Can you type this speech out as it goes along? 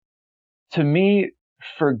To me,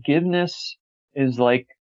 forgiveness is like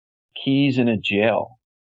keys in a jail.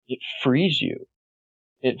 It frees you.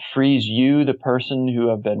 It frees you, the person who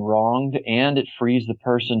have been wronged, and it frees the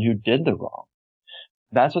person who did the wrong.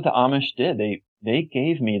 That's what the Amish did. They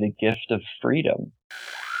gave me the gift of freedom.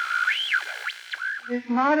 This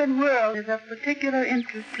modern world is of particular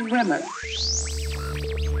interest to women.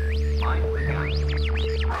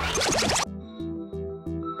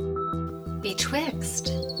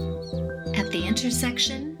 Betwixt, at the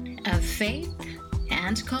intersection of faith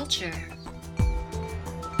and culture.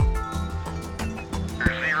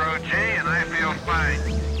 Zero G, and I feel fine.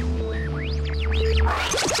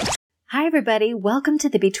 Hi, everybody. Welcome to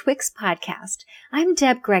the Betwixt podcast. I'm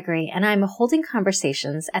Deb Gregory, and I'm holding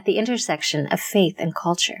conversations at the intersection of faith and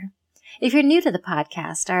culture. If you're new to the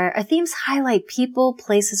podcast, our themes highlight people,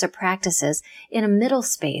 places, or practices in a middle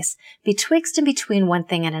space betwixt and between one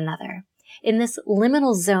thing and another. In this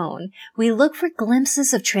liminal zone, we look for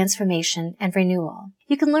glimpses of transformation and renewal.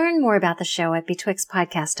 You can learn more about the show at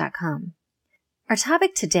betwixtpodcast.com. Our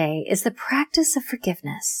topic today is the practice of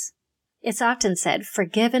forgiveness. It's often said,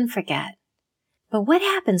 forgive and forget. But what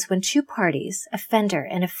happens when two parties, offender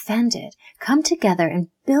and offended, come together and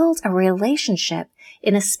build a relationship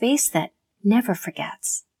in a space that never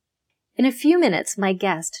forgets? In a few minutes, my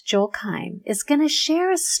guest, Joel Keim, is going to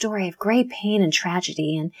share a story of great pain and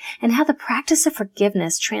tragedy and how the practice of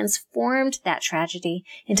forgiveness transformed that tragedy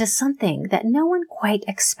into something that no one quite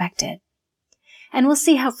expected. And we'll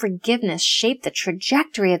see how forgiveness shaped the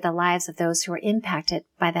trajectory of the lives of those who were impacted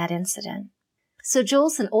by that incident. So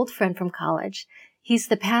Joel's an old friend from college. He's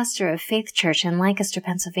the pastor of Faith Church in Lancaster,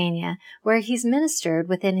 Pennsylvania, where he's ministered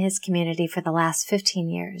within his community for the last 15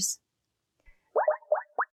 years.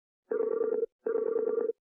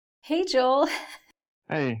 Hey, Joel.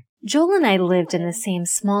 Hey. Joel and I lived in the same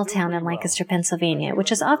small town in Lancaster, Pennsylvania,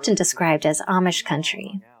 which is often described as Amish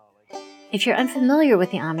country. If you're unfamiliar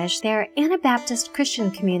with the Amish, they're Anabaptist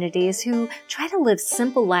Christian communities who try to live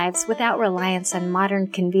simple lives without reliance on modern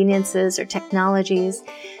conveniences or technologies.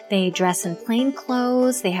 They dress in plain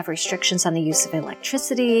clothes, they have restrictions on the use of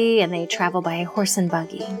electricity, and they travel by horse and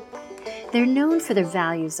buggy. They're known for their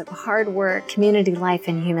values of hard work, community life,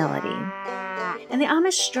 and humility. And the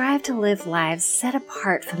Amish strive to live lives set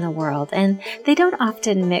apart from the world, and they don't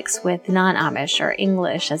often mix with non-Amish, or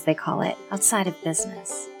English as they call it, outside of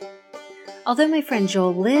business. Although my friend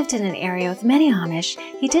Joel lived in an area with many Amish,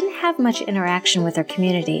 he didn't have much interaction with their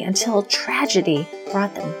community until tragedy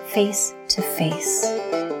brought them face to face.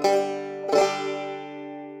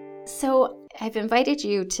 So I've invited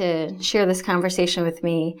you to share this conversation with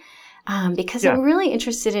me because I'm really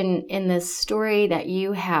interested in this story that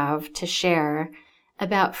you have to share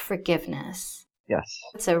about forgiveness. Yes.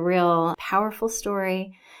 It's a real powerful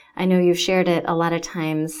story. I know you've shared it a lot of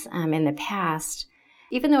times in the past.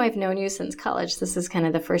 Even though I've known you since college, this is kind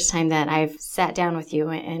of the first time that I've sat down with you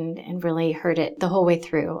and really heard it the whole way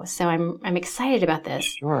through. So I'm excited about this.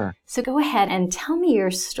 Sure. So go ahead and tell me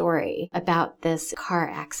your story about this car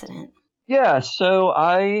accident. Yeah, so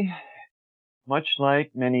I, much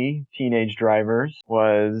like many teenage drivers,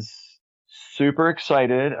 was super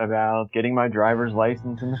excited about getting my driver's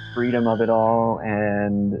license and the freedom of it all,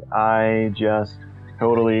 and I just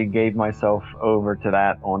totally gave myself over to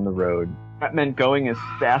that on the road. That meant going as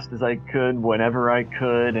fast as I could, whenever I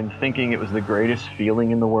could, and thinking it was the greatest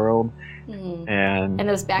feeling in the world. Mm. And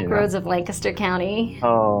those back roads of Lancaster County.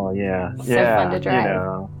 Oh, yeah. So fun to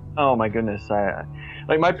drive. Oh, my goodness.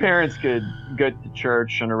 Like, my parents could go to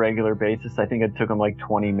church on a regular basis. I think it took them like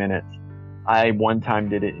 20 minutes. I one time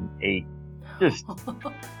did it in 8. Just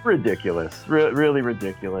ridiculous. Really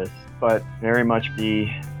ridiculous. But very much the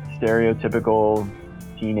stereotypical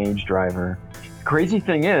teenage driver. Crazy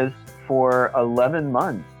thing is, for 11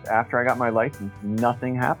 months after I got my license,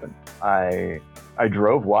 nothing happened. I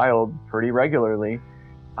drove wild pretty regularly.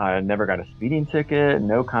 I never got a speeding ticket,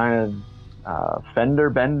 no kind of fender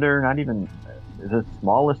bender, not even the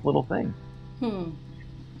smallest little thing.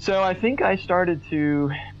 So I think I started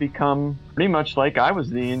to become pretty much like I was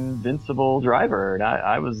the invincible driver, and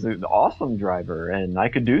I was the awesome driver, and I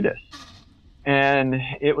could do this. And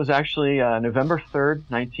it was actually November 3rd,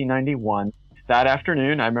 1991. That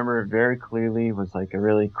afternoon, I remember it very clearly. It was like a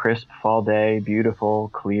really crisp fall day, beautiful,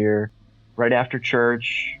 clear. Right after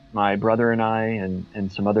church, my brother and I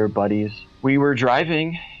and some other buddies, we were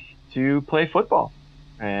driving to play football,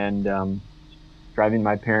 and driving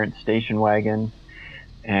my parents' station wagon.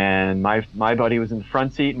 And my buddy was in the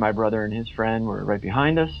front seat, and my brother and his friend were right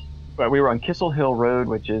behind us. But we were on Kissel Hill Road,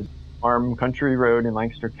 which is farm country road in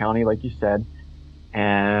Lancaster County, like you said.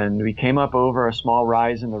 And we came up over a small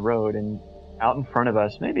rise in the road, and out in front of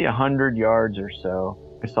us, maybe 100 yards or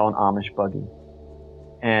so, I saw an Amish buggy.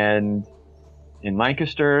 And in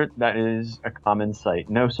Lancaster, that is a common sight.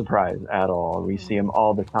 No surprise at all. We see them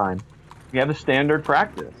all the time. We have a standard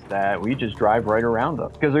practice that we just drive right around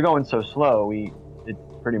them. Because they're going so slow, it's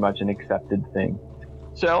pretty much an accepted thing.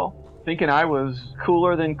 So, thinking I was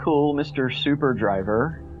cooler than cool, Mr. Super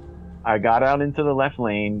Driver, I got out into the left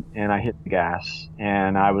lane and I hit the gas.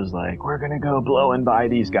 And I was like, we're going to go blowing by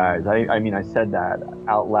these guys. I mean, I said that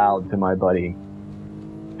out loud to my buddy.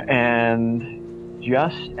 And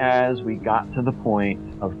just as we got to the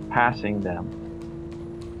point of passing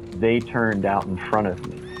them, they turned out in front of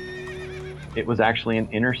me. It was actually an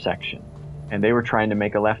intersection, and they were trying to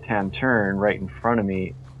make a left-hand turn right in front of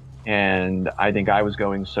me. And I think I was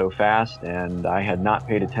going so fast, and I had not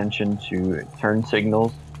paid attention to turn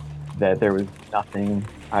signals, that there was nothing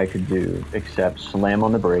I could do except slam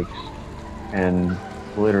on the brakes and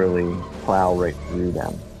literally plow right through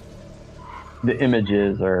them. The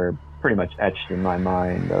images are pretty much etched in my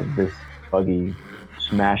mind of this buggy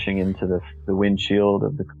smashing into the windshield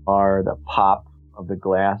of the car, the pop of the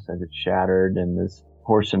glass as it shattered, and this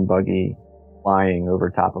horse and buggy flying over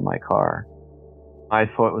top of my car. My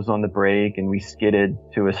foot was on the brake, and we skidded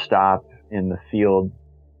to a stop in the field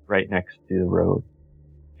right next to the road.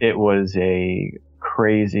 It was a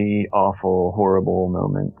crazy, awful, horrible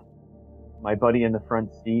moment. My buddy in the front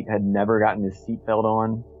seat had never gotten his seatbelt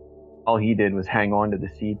on. All he did was hang on to the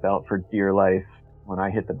seatbelt for dear life. When I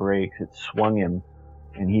hit the brakes, it swung him,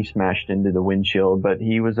 and he smashed into the windshield, but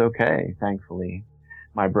he was okay, thankfully.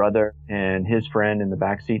 My brother and his friend in the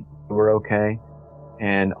back seat were okay,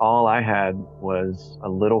 and all I had was a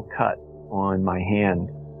little cut on my hand.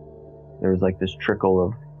 There was like this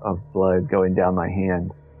trickle of blood going down my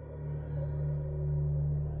hand.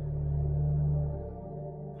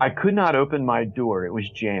 I could not open my door. It was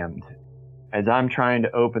jammed. As I'm trying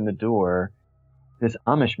to open the door, this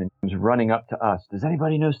Amishman comes running up to us. Does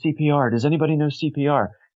anybody know CPR? Does anybody know CPR?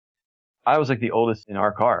 I was like the oldest in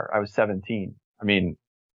our car. I was 17. I mean,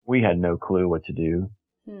 we had no clue what to do.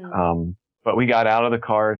 But we got out of the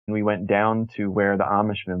car and we went down to where the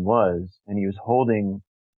Amishman was, and he was holding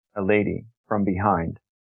a lady from behind.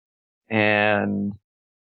 And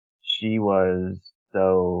she was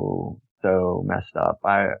so messed up.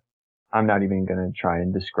 I'm not even going to try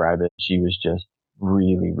and describe it. She was just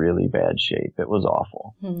really, really bad shape. It was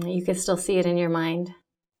awful. You could still see it in your mind.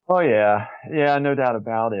 Oh, yeah. Yeah, no doubt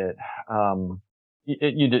about it.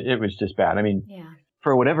 It was just bad. I mean,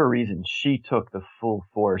 for whatever reason, she took the full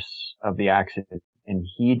force of the accident, and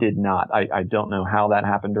he did not. I don't know how that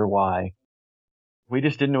happened or why. We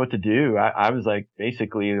just didn't know what to do. I was like,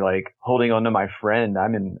 basically like holding on to my friend.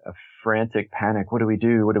 I'm in a frantic panic. What do we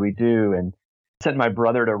do? What do we do? And sent my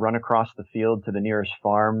brother to run across the field to the nearest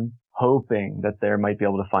farm, hoping that there might be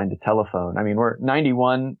able to find a telephone. I mean, we're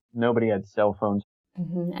 91. Nobody had cell phones.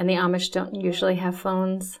 Mm-hmm. And the Amish don't usually have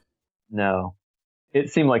phones? No. It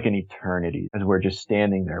seemed like an eternity as we're just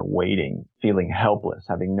standing there waiting, feeling helpless,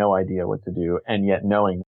 having no idea what to do, and yet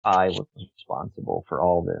knowing I was responsible for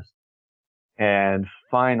all this. And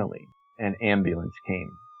finally, an ambulance came.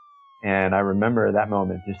 And I remember that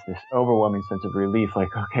moment, just this overwhelming sense of relief, like,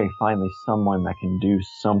 okay, finally someone that can do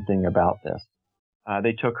something about this.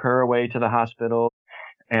 They took her away to the hospital,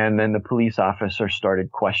 and then the police officer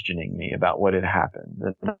started questioning me about what had happened.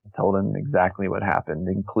 I told him exactly what happened,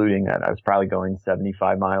 including that I was probably going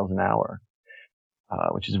 75 miles an hour,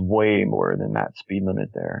 which is way more than that speed limit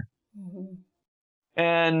there. Mm-hmm.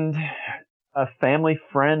 And a family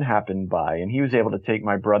friend happened by, and he was able to take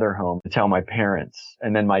my brother home to tell my parents,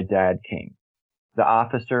 and then my dad came. The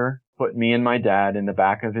officer put me and my dad in the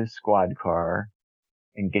back of his squad car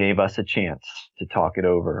and gave us a chance to talk it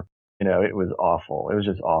over. You know, it was awful. It was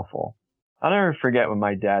just awful. I'll never forget when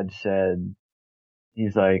my dad said,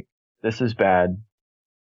 he's like, this is bad.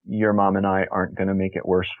 Your mom and I aren't going to make it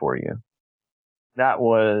worse for you. That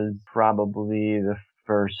was probably the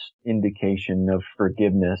first indication of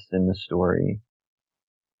forgiveness in the story,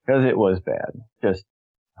 because it was bad, just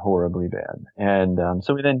horribly bad. And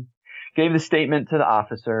so we then gave the statement to the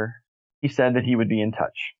officer. He said that he would be in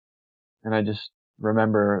touch. And I just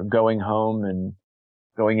remember going home and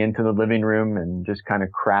going into the living room and just kind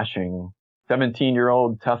of crashing,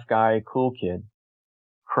 17-year-old tough guy, cool kid,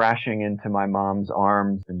 crashing into my mom's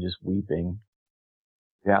arms and just weeping.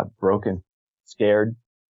 Yeah, broken, scared,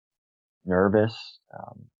 nervous.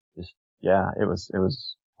 It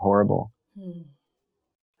was horrible.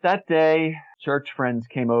 That day, church friends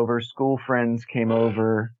came over, school friends came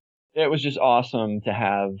over. It was just awesome to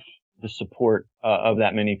have the support of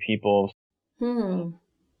that many people.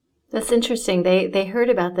 That's interesting. They heard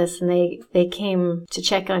about this and they came to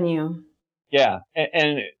check on you. Yeah.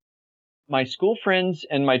 And my school friends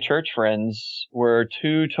and my church friends were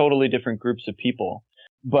two totally different groups of people,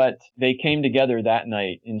 but they came together that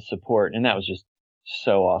night in support, and that was just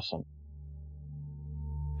so awesome.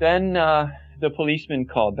 Then the policeman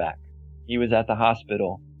called back. He was at the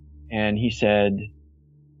hospital, and he said,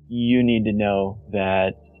 "You need to know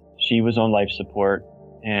that she was on life support,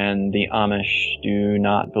 and the Amish do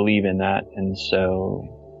not believe in that, and so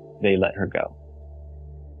they let her go."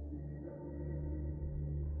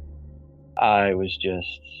 I was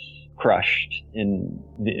just crushed in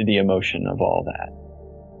the emotion of all that.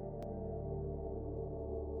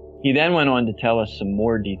 He then went on to tell us some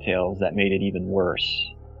more details that made it even worse.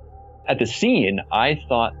 At the scene, I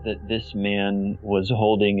thought that this man was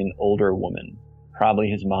holding an older woman, probably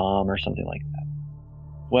his mom or something like that.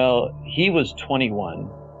 Well, he was 21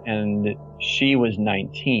 and she was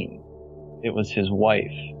 19. It was his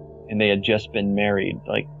wife, and they had just been married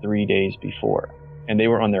like 3 days before, and they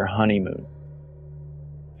were on their honeymoon.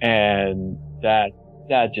 And that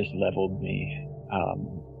just leveled me.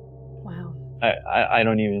 Wow.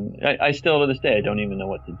 I still to this day, I don't even know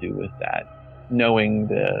what to do with that. Knowing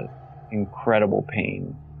the incredible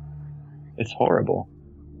pain. It's horrible.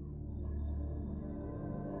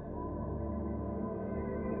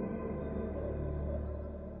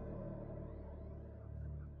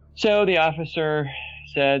 So the officer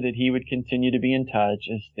said that he would continue to be in touch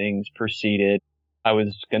as things proceeded. I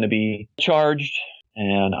was going to be charged,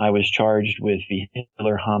 and I was charged with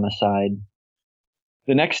vehicular homicide.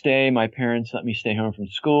 The next day, my parents let me stay home from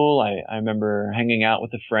school. I remember hanging out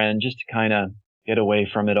with a friend just to kind of get away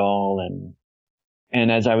from it all.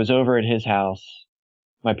 And as I was over at his house,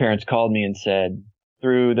 my parents called me and said,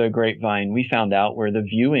 through the grapevine, we found out where the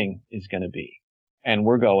viewing is going to be, and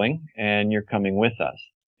we're going, and you're coming with us.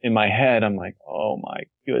 In my head, I'm like, oh my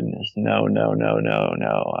goodness, no.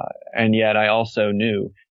 And yet I also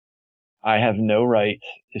knew I have no right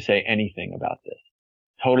to say anything about this.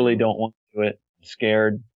 Totally don't want to do it. I'm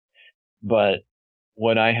scared. But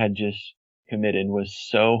what I had just committed was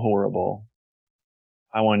so horrible.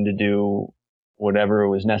 I wanted to do whatever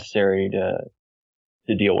was necessary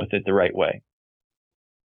to deal with it the right way.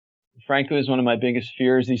 Frankly, it was one of my biggest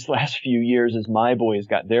fears these last few years as my boys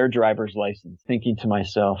got their driver's license, thinking to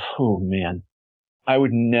myself, oh man, I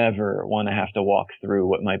would never want to have to walk through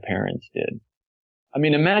what my parents did. I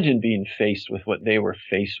mean, imagine being faced with what they were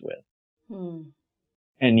faced with.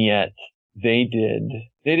 And yet they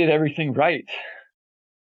did everything right.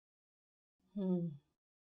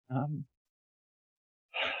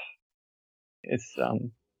 It's, yeah.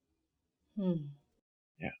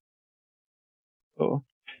 Oh.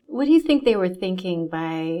 What do you think they were thinking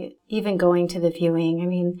by even going to the viewing? I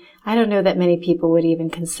mean, I don't know that many people would even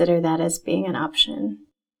consider that as being an option.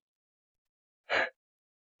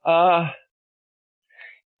 I'm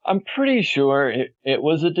pretty sure it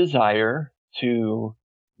was a desire to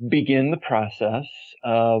begin the process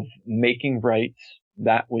of making right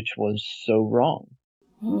that which was so wrong.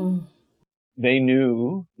 They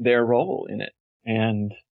knew their role in it,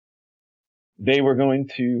 and they were going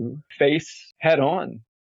to face head on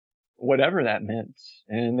whatever that meant,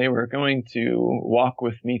 and they were going to walk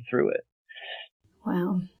with me through it.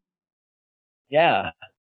 Wow. Yeah.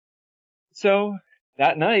 So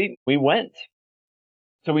that night we went.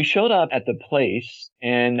 So we showed up at the place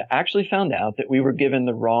and actually found out that we were given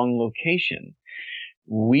the wrong location.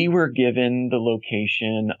 We were given the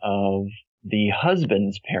location of the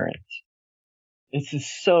husband's parents. This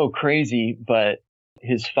is so crazy, but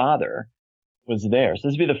his father was there. So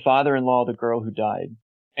this would be the father-in-law of the girl who died.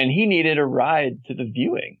 And he needed a ride to the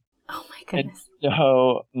viewing. Oh my goodness. And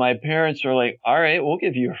so my parents were like, all right, we'll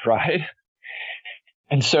give you a ride.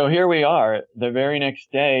 And so here we are the very next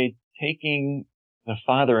day taking the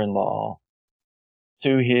father-in-law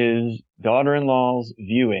to his daughter-in-law's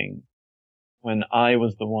viewing when I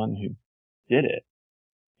was the one who did it.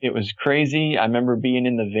 It was crazy. I remember being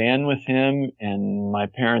in the van with him and my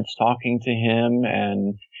parents talking to him,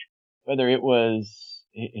 and whether it was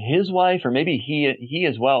his wife or maybe he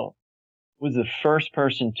as well was the first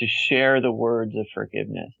person to share the words of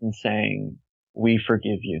forgiveness and saying, we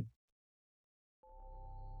forgive you.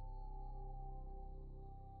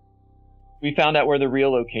 We found out where the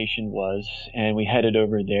real location was, and we headed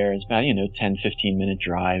over there. It's about, 10, 15 minute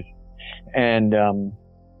drive. And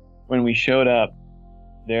when we showed up,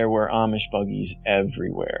 there were Amish buggies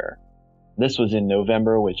everywhere. This was in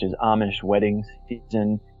November, which is Amish wedding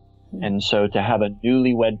season. And so to have a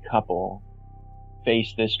newlywed couple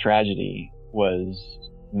face this tragedy was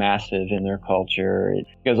massive in their culture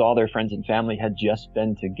because all their friends and family had just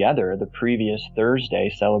been together the previous Thursday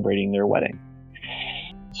celebrating their wedding.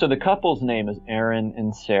 So the couple's name is Aaron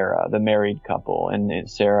and Sarah, the married couple, and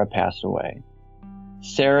Sarah passed away.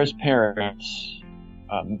 Sarah's parents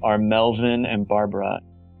are Melvin and Barbara.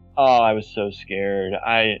 Oh, I was so scared.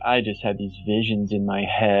 I just had these visions in my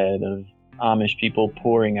head of Amish people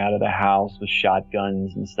pouring out of the house with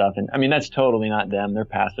shotguns and stuff. And I mean, that's totally not them. They're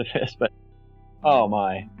pacifists, but oh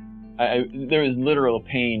my. There was literal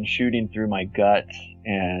pain shooting through my gut.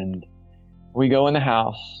 And we go in the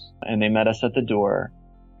house and they met us at the door.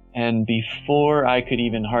 And before I could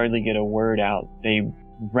even hardly get a word out, they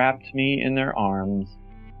wrapped me in their arms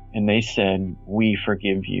and they said, "We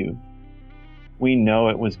forgive you. We know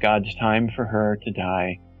it was God's time for her to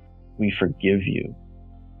die. We forgive you."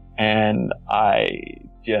 And I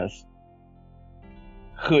just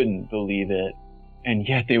couldn't believe it. And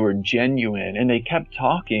yet they were genuine and they kept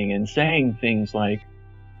talking and saying things like,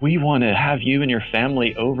 "We want to have you and your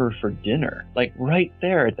family over for dinner." Like right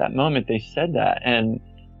there at that moment, they said that. And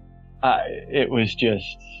it was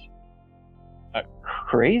just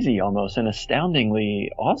crazy almost and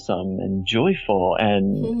astoundingly awesome and joyful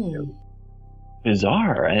and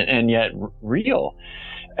bizarre and yet real.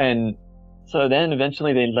 And so then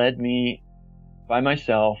eventually they led me by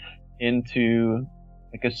myself into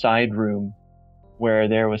like a side room where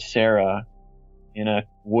there was Sarah in a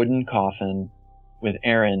wooden coffin with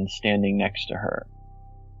Aaron standing next to her.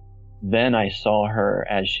 Then I saw her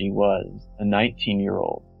as she was, a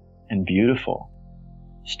 19-year-old and beautiful,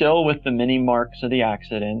 still with the many marks of the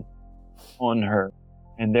accident on her.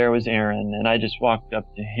 And there was Aaron, and I just walked up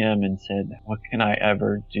to him and said, "What can I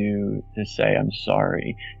ever do to say I'm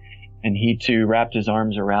sorry?" And he too wrapped his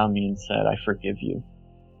arms around me and said, "I forgive you."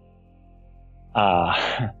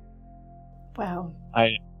 Wow.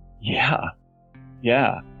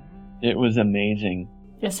 Yeah. It was amazing.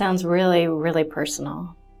 It sounds really, really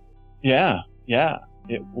personal. Yeah.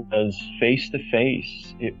 It was face to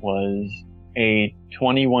face. It was a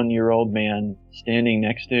 21-year-old man standing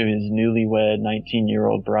next to his newlywed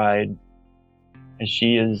 19-year-old bride as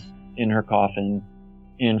she is in her coffin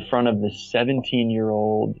in front of the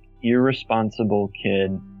 17-year-old irresponsible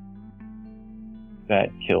kid that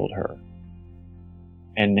killed her.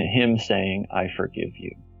 And him saying, "I forgive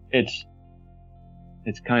you."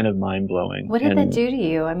 It's kind of mind-blowing. What did that do to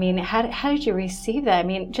you? I mean, how did you receive that? I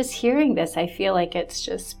mean, just hearing this, I feel like it's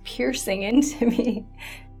just piercing into me.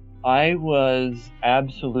 I was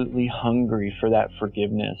absolutely hungry for that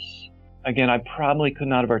forgiveness. Again, I probably could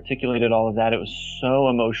not have articulated all of that. It was so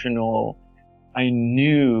emotional. I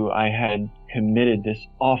knew I had committed this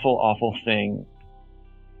awful, awful thing.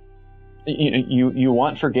 You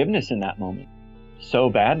want forgiveness in that moment so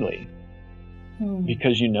badly.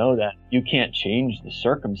 Because you know that you can't change the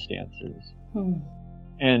circumstances.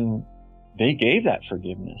 And they gave that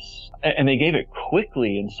forgiveness. And they gave it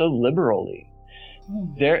quickly and so liberally.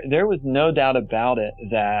 There was no doubt about it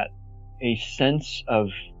that a sense of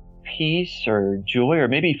peace or joy, or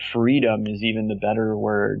maybe freedom is even the better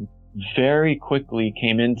word, very quickly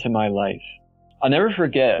came into my life. I'll never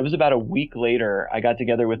forget, it was about a week later, I got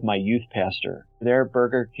together with my youth pastor there at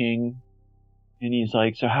Burger King. And he's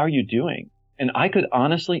like, "So how are you doing?" And I could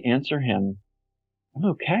honestly answer him, "I'm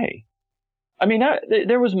okay." I mean,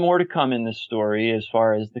 there was more to come in this story as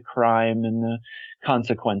far as the crime and the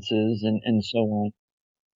consequences and so on.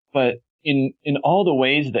 But in all the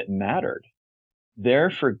ways that mattered, their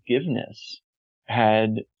forgiveness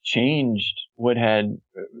had changed what had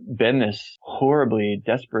been this horribly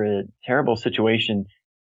desperate, terrible situation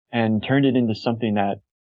and turned it into something that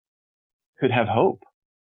could have hope.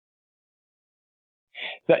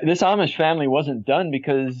 This Amish family wasn't done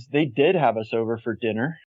because they did have us over for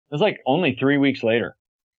dinner. It was like only 3 weeks later.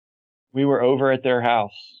 We were over at their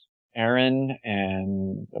house, Aaron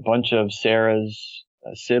and a bunch of Sarah's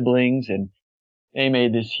siblings, and they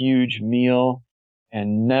made this huge meal,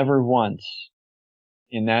 and never once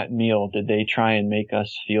in that meal did they try and make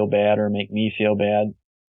us feel bad or make me feel bad.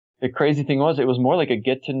 The crazy thing was, it was more like a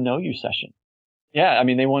get to know you session. Yeah, I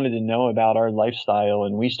mean, they wanted to know about our lifestyle,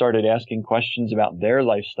 and we started asking questions about their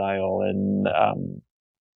lifestyle. And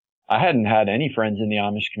I hadn't had any friends in the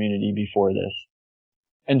Amish community before this.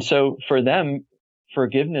 And so for them,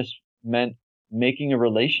 forgiveness meant making a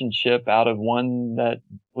relationship out of one that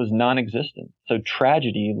was non-existent. So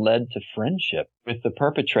tragedy led to friendship with the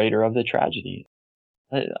perpetrator of the tragedy.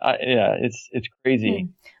 It's crazy.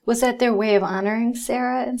 Was that their way of honoring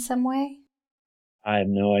Sarah in some way? I have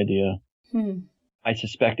no idea. I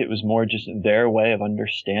suspect it was more just their way of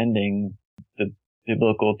understanding the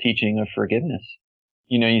biblical teaching of forgiveness.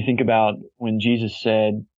 You think about when Jesus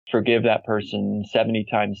said, forgive that person 70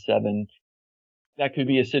 times 7. That could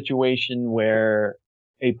be a situation where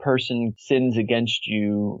a person sins against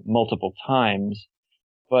you multiple times.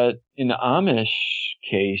 But in the Amish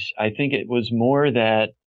case, I think it was more that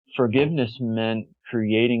forgiveness meant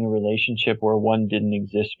creating a relationship where one didn't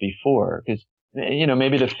exist before. Because,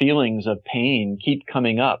 maybe the feelings of pain keep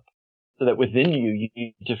coming up so that within you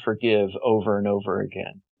need to forgive over and over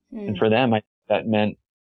again. And for them, that meant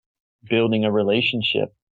building a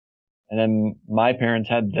relationship. And then my parents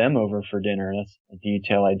had them over for dinner. That's a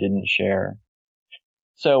detail I didn't share.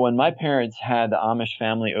 So when my parents had the Amish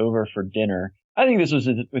family over for dinner, I think this was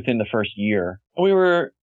within the first year. We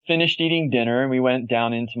were finished eating dinner and we went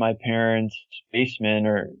down into my parents' basement,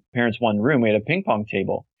 or parents' one room. We had a ping pong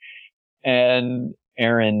table. And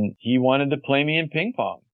Aaron, he wanted to play me in ping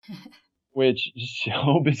pong, which is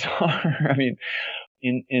so bizarre. I mean,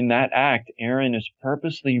 in that act, Aaron is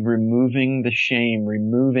purposely removing the shame,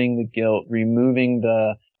 removing the guilt, removing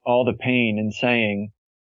all the pain, and saying,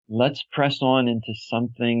 let's press on into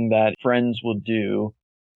something that friends will do,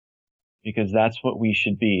 because that's what we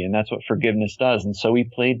should be. And that's what forgiveness does. And so we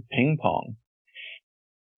played ping pong.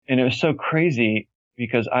 And it was so crazy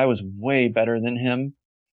because I was way better than him.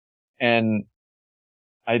 And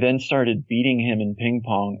I then started beating him in ping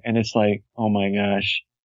pong. And it's like, oh my gosh,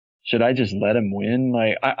 should I just let him win?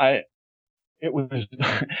 Like I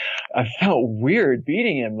felt weird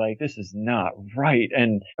beating him. Like, this is not right.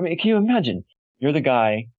 And I mean, can you imagine? You're the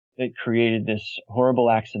guy that created this horrible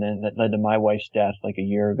accident that led to my wife's death like a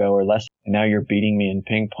year ago or less. And now you're beating me in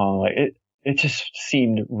ping pong. Like it just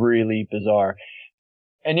seemed really bizarre.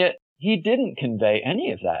 And yet he didn't convey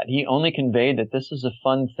any of that. He only conveyed that this is a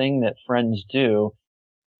fun thing that friends do.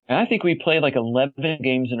 And I think we played like 11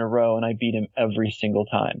 games in a row and I beat him every single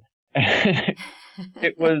time.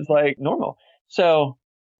 It was like normal. So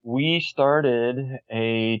we started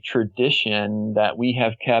a tradition that we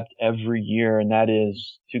have kept every year, and that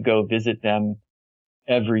is to go visit them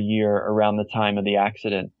every year around the time of the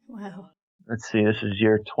accident. Wow. Let's see, this is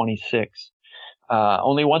year 26.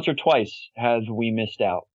 Only once or twice have we missed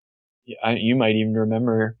out. You might even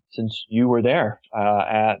remember, since you were there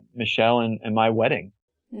at Michelle and my wedding.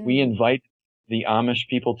 We invite the Amish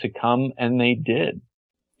people to come, and they did.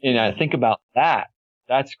 And I think about that.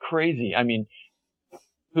 That's crazy. I mean,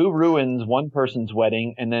 who ruins one person's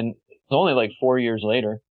wedding and then it's only like 4 years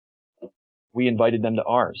later, we invited them to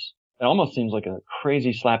ours? It almost seems like a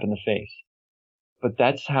crazy slap in the face. But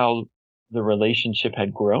that's how the relationship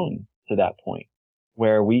had grown to that point,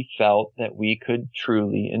 where we felt that we could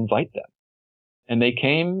truly invite them. And they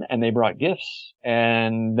came and they brought gifts.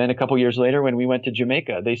 And then a couple years later, when we went to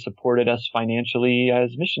Jamaica, they supported us financially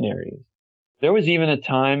as missionaries. There was even a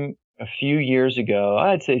time a few years ago,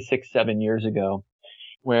 I'd say 6-7 years ago,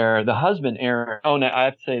 where the husband, Aaron, no, I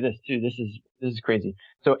have to say this too. This is crazy.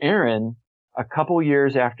 So Aaron, a couple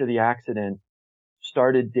years after the accident,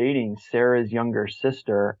 started dating Sarah's younger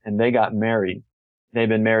sister, and they got married. They've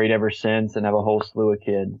been married ever since and have a whole slew of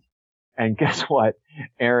kids. And guess what?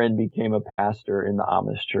 Aaron became a pastor in the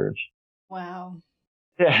Amish church. Wow.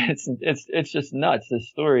 Yeah, it's just nuts,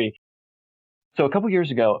 this story. So a couple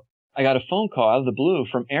years ago, I got a phone call out of the blue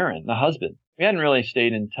from Aaron, the husband. We hadn't really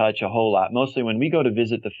stayed in touch a whole lot. Mostly when we go to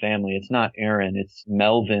visit the family, it's not Aaron, it's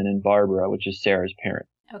Melvin and Barbara, which is Sarah's parent.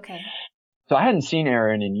 Okay. So I hadn't seen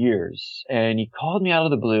Aaron in years, and he called me out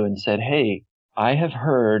of the blue and said, hey, I have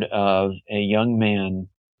heard of a young man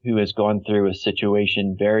who has gone through a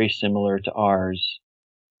situation very similar to ours,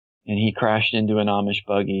 and he crashed into an Amish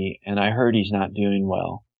buggy, and I heard he's not doing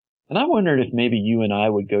well. And I wondered if maybe you and I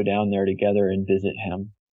would go down there together and visit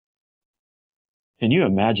him. Can you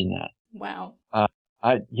imagine that? Wow.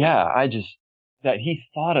 That he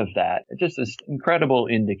thought of that. Just this incredible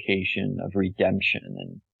indication of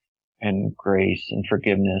redemption and grace and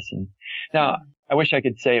forgiveness. And now I wish I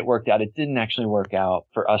could say it worked out. It didn't actually work out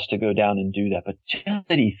for us to go down and do that, but just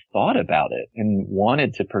that he thought about it and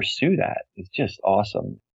wanted to pursue that is just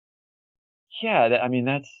awesome. Yeah.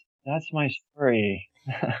 That's my story.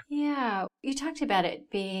 Yeah. You talked about it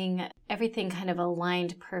being everything kind of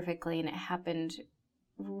aligned perfectly, and it happened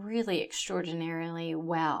really extraordinarily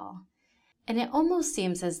well. And it almost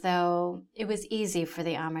seems as though it was easy for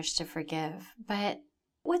the Amish to forgive. But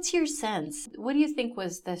what's your sense? What do you think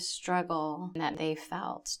was the struggle that they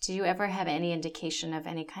felt? Do you ever have any indication of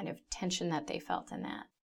any kind of tension that they felt in that?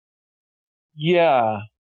 Yeah.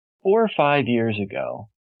 4 or 5 years ago,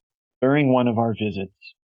 during one of our visits,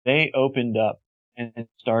 they opened up and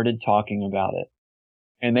started talking about it.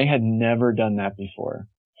 And they had never done that before.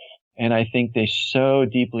 And I think they so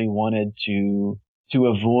deeply wanted to to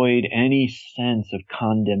avoid any sense of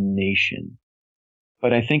condemnation.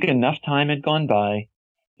 But I think enough time had gone by,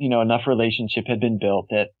 enough relationship had been built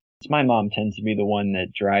that my mom tends to be the one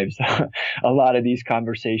that drives a lot of these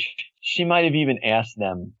conversations. She might have even asked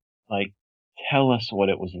them, like, tell us what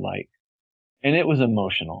it was like. And it was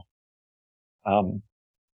emotional.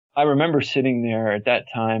 I remember sitting there at that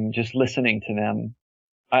time, just listening to them.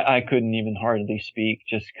 I couldn't even hardly speak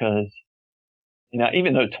just because,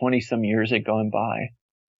 even though 20 some years had gone by,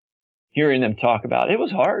 hearing them talk about it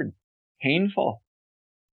was hard, painful.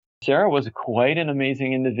 Sarah was quite an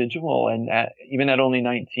amazing individual. And even at only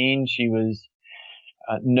 19, she was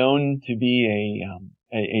known to be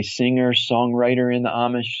a singer, songwriter in the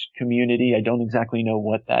Amish community. I don't exactly know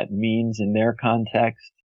what that means in their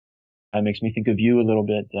context. That makes me think of you a little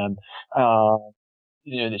bit, Deb.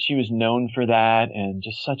 That she was known for that, and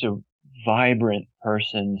just such a vibrant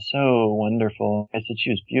person, so wonderful. I said she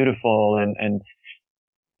was beautiful, and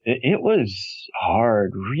it was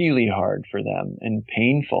hard, really hard for them, and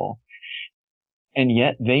painful. And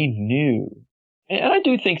yet they knew. And I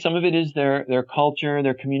do think some of it is their culture,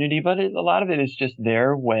 their community, but a lot of it is just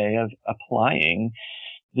their way of applying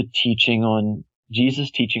the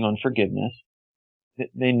Jesus' teaching on forgiveness.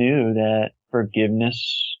 They knew that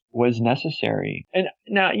forgiveness was necessary. And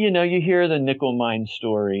now, you hear the nickel mine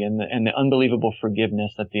story and the unbelievable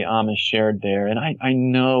forgiveness that the Amish shared there. And I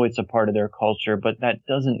know it's a part of their culture, but that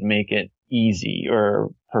doesn't make it easy or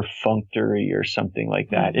perfunctory or something like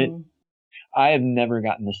that. Mm-hmm. I have never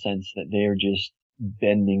gotten the sense that they are just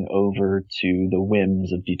bending over to the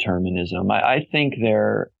whims of determinism. I think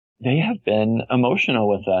they have been emotional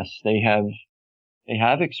with us. They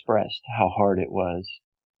have expressed how hard it was.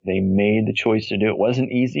 They made the choice to do it. It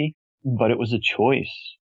wasn't easy, but it was a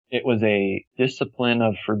choice. It was a discipline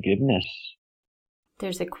of forgiveness.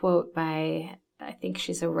 There's a quote by, I think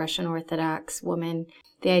she's a Russian Orthodox woman.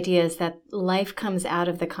 The idea is that life comes out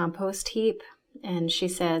of the compost heap. And she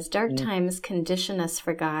says, dark times condition us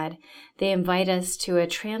for God. They invite us to a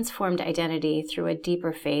transformed identity through a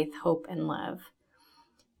deeper faith, hope, and love.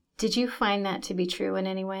 Did you find that to be true in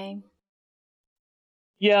any way?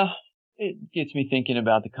 Yeah, it gets me thinking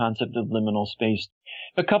about the concept of liminal space.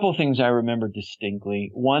 A couple of things I remember distinctly.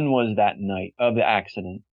 One was that night of the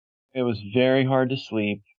accident. It was very hard to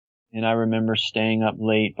sleep, and I remember staying up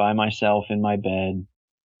late by myself in my bed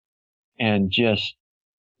and just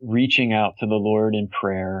reaching out to the Lord in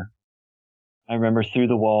prayer. I remember through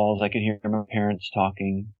the walls, I could hear my parents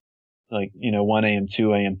talking, like, 1 a.m.,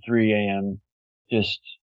 2 a.m., 3 a.m., just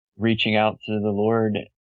reaching out to the Lord.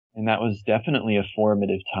 And that was definitely a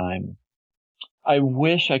formative time. I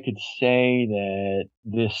wish I could say that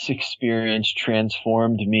this experience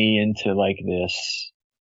transformed me into like this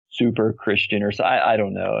super Christian or so. I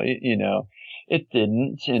don't know. It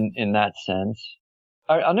didn't in that sense.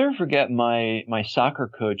 I'll never forget my soccer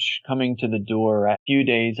coach coming to the door a few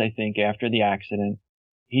days, I think, after the accident.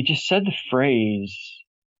 He just said the phrase,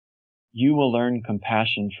 "You will learn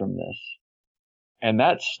compassion from this." And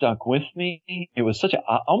that stuck with me. It was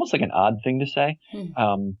almost like an odd thing to say.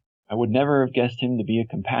 I would never have guessed him to be a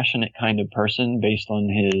compassionate kind of person based on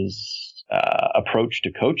his approach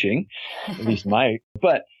to coaching, at least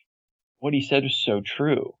but what he said was so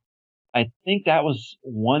true. I think that was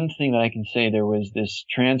one thing that I can say. There was this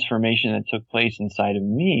transformation that took place inside of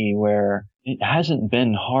me where it hasn't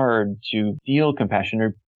been hard to feel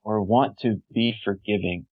compassion or want to be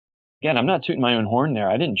forgiving. Again, I'm not tooting my own horn there.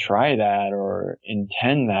 I didn't try that or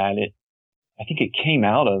intend that. I think it came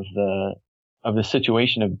out of the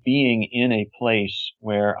situation of being in a place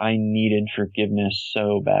where I needed forgiveness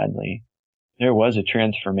so badly. There was a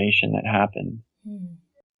transformation that happened.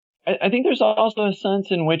 I think there's also a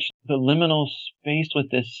sense in which the liminal space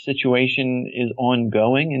with this situation is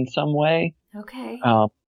ongoing in some way. Okay.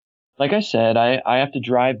 Like I said, I have to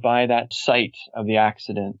drive by that site of the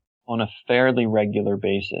accident on a fairly regular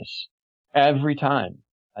basis. Every time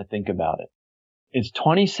I think about it. It's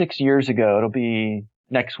 26 years ago. It'll be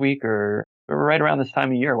next week or right around this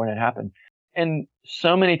time of year when it happened. And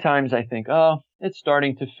so many times I think, oh, it's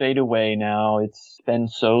starting to fade away now. It's been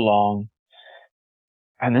so long.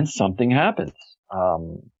 And then something happens.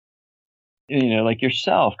 Like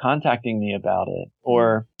yourself contacting me about it,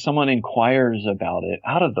 or someone inquires about it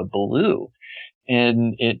out of the blue.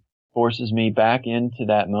 And it forces me back into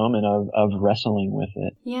that moment of wrestling with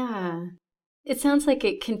it. Yeah. It sounds like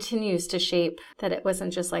it continues to shape, that it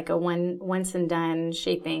wasn't just like a once and done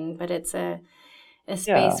shaping, but it's a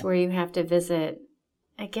space where you have to visit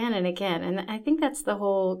again and again. And I think that's the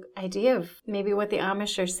whole idea of maybe what the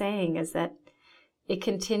Amish are saying, is that it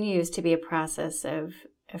continues to be a process of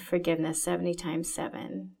forgiveness 70 times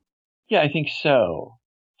 7. Yeah, I think so.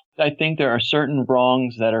 I think there are certain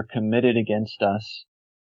wrongs that are committed against us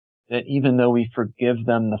that even though we forgive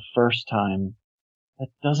them the first time, that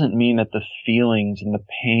doesn't mean that the feelings and the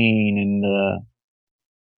pain and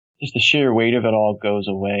just the sheer weight of it all goes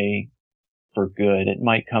away for good. It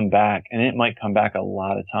might come back, and it might come back a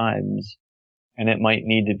lot of times, and it might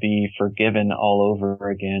need to be forgiven all over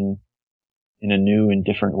again in a new and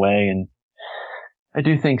different way. And I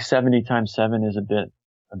do think 70 times 7 is a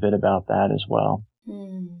bit about that as well.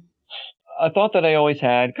 A thought that I always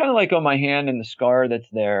had, kind of like on my hand and the scar that's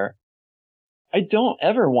there, I don't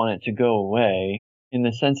ever want it to go away, in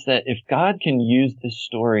the sense that if God can use this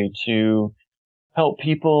story to help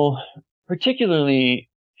people, particularly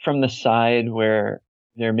from the side where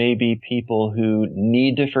there may be people who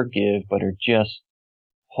need to forgive but are just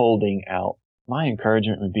holding out, my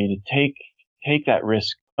encouragement would be to take that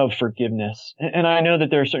risk of forgiveness. And I know that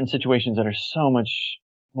there are certain situations that are so much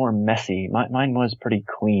more messy. Mine was pretty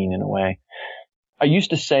clean in a way. I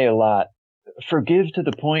used to say a lot, forgive to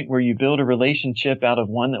the point where you build a relationship out of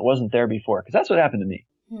one that wasn't there before, because that's what happened to me.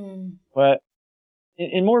 But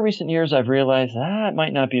in more recent years, I've realized that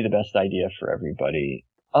might not be the best idea for everybody.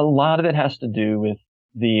 A lot of it has to do with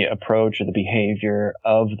the approach or the behavior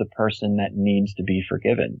of the person that needs to be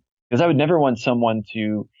forgiven. Because I would never want someone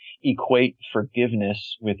to equate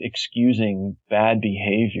forgiveness with excusing bad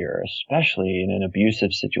behavior, especially in an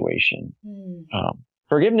abusive situation.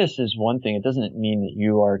 Forgiveness is one thing. It doesn't mean that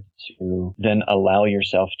you are to then allow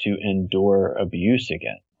yourself to endure abuse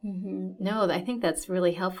again. No, I think that's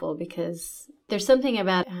really helpful, because there's something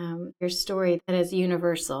about your story that is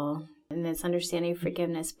universal in its understanding of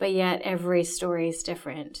forgiveness, but yet every story is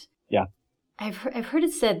different. Yeah. I've heard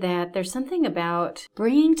it said that there's something about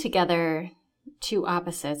bringing together two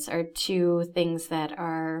opposites, or two things that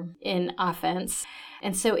are in offense.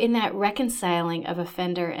 And so in that reconciling of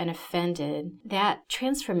offender and offended, that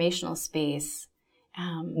transformational space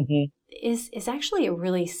is actually a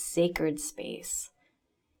really sacred space.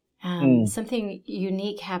 Something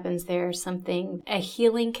unique happens there, a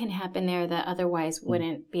healing can happen there that otherwise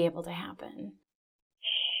wouldn't be able to happen.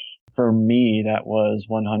 For me, that was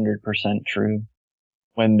 100% true.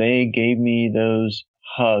 When they gave me those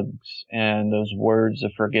hugs and those words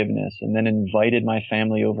of forgiveness, and then invited my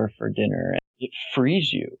family over for dinner, it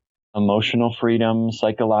frees you. Emotional freedom,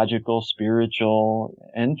 psychological, spiritual,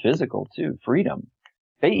 and physical too. Freedom.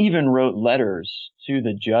 They even wrote letters to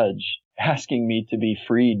the judge asking me to be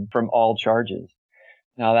freed from all charges.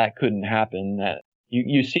 Now that couldn't happen. That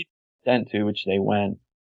you see the extent to which they went.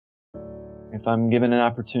 If I'm given an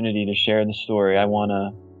opportunity to share the story, I want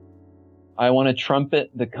to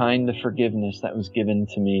trumpet the kind of forgiveness that was given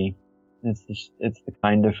to me. It's the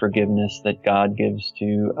kind of forgiveness that God gives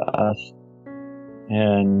to us.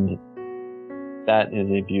 And that is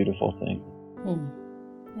a beautiful thing.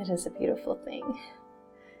 It is a beautiful thing.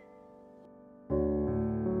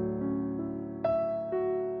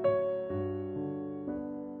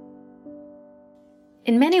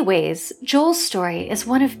 In many ways, Joel's story is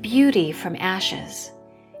one of beauty from ashes.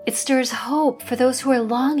 It stirs hope for those who are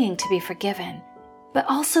longing to be forgiven, but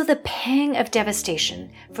also the pang of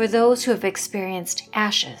devastation for those who have experienced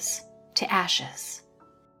ashes to ashes.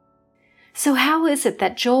 So how is it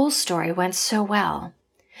that Joel's story went so well?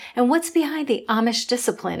 And what's behind the Amish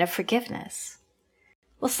discipline of forgiveness?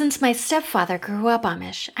 Well, since my stepfather grew up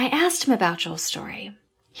Amish, I asked him about Joel's story.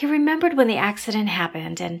 He remembered when the accident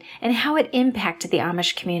happened and how it impacted the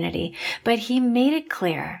Amish community, but he made it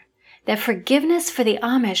clear that forgiveness for the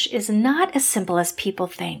Amish is not as simple as people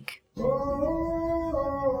think.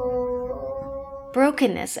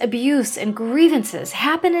 Brokenness, abuse, and grievances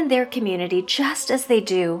happen in their community just as they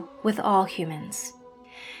do with all humans.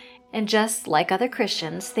 And just like other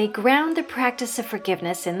Christians, they ground the practice of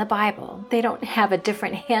forgiveness in the Bible. They don't have a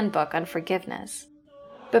different handbook on forgiveness.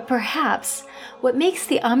 But perhaps what makes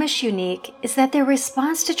the Amish unique is that their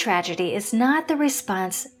response to tragedy is not the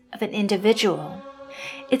response of an individual.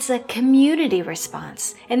 It's a community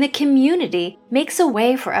response, and the community makes a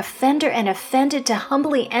way for offender and offended to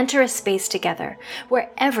humbly enter a space together where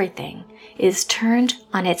everything is turned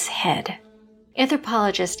on its head.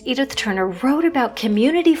 Anthropologist Edith Turner wrote about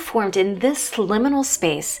community formed in this liminal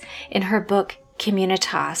space in her book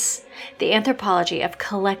Communitas, The Anthropology of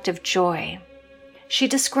Collective Joy. She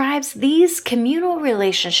describes these communal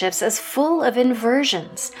relationships as full of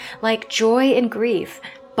inversions, like joy and grief,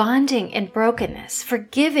 bonding and brokenness,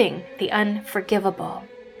 forgiving the unforgivable.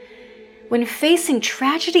 When facing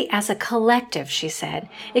tragedy as a collective, she said,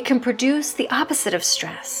 it can produce the opposite of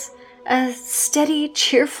stress, a steady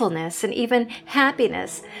cheerfulness and even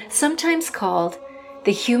happiness, sometimes called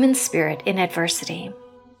the human spirit in adversity.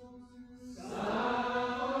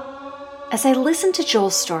 As I listened to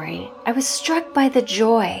Joel's story, I was struck by the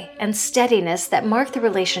joy and steadiness that marked the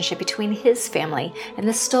relationship between his family and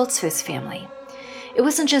the Stoltzfus family. It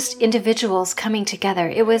wasn't just individuals coming together,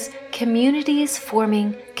 it was communities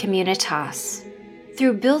forming communitas.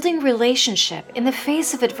 Through building relationship in the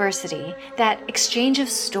face of adversity, that exchange of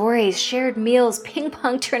stories, shared meals, ping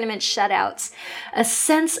pong tournament shutouts, a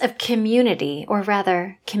sense of community, or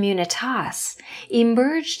rather communitas,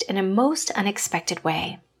 emerged in a most unexpected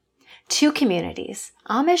way. Two communities,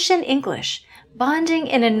 Amish and English, bonding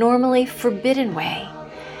in a normally forbidden way,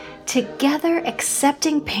 together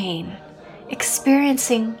accepting pain,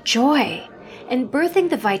 experiencing joy, and birthing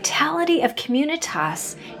the vitality of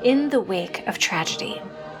communitas in the wake of tragedy.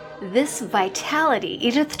 This vitality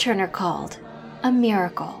Edith Turner called a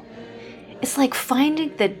miracle. It's like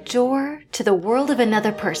finding the door to the world of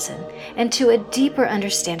another person and to a deeper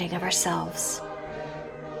understanding of ourselves.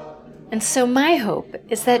 And so my hope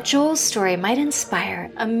is that Joel's story might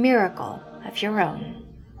inspire a miracle of your own.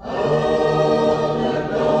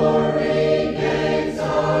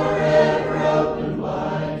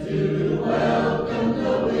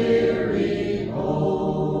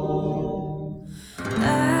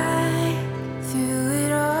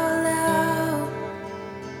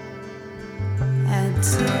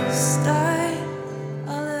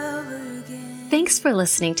 Thanks for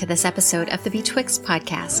listening to this episode of the Betwixt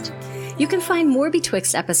podcast. You can find more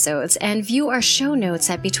Betwixt episodes and view our show notes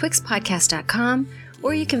at betwixtpodcast.com,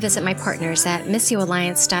 or you can visit my partners at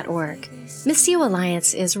missioalliance.org. Missio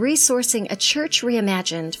Alliance is resourcing a church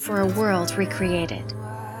reimagined for a world recreated.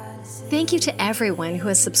 Thank you to everyone who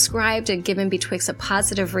has subscribed and given Betwixt a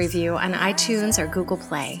positive review on iTunes or Google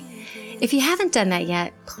Play. If you haven't done that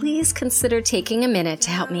yet, please consider taking a minute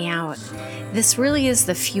to help me out. This really is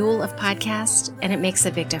the fuel of podcast, and it makes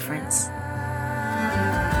a big difference.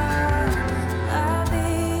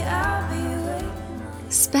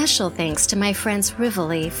 Special thanks to my friends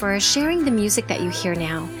Rivoli for sharing the music that you hear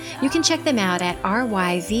now. You can check them out at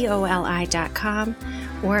ryvoli.com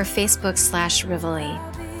or Facebook/Rivoli.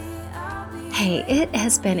 Hey, it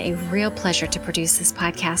has been a real pleasure to produce this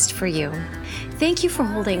podcast for you. Thank you for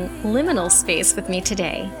holding liminal space with me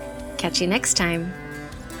today. Catch you next time.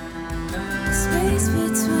 Space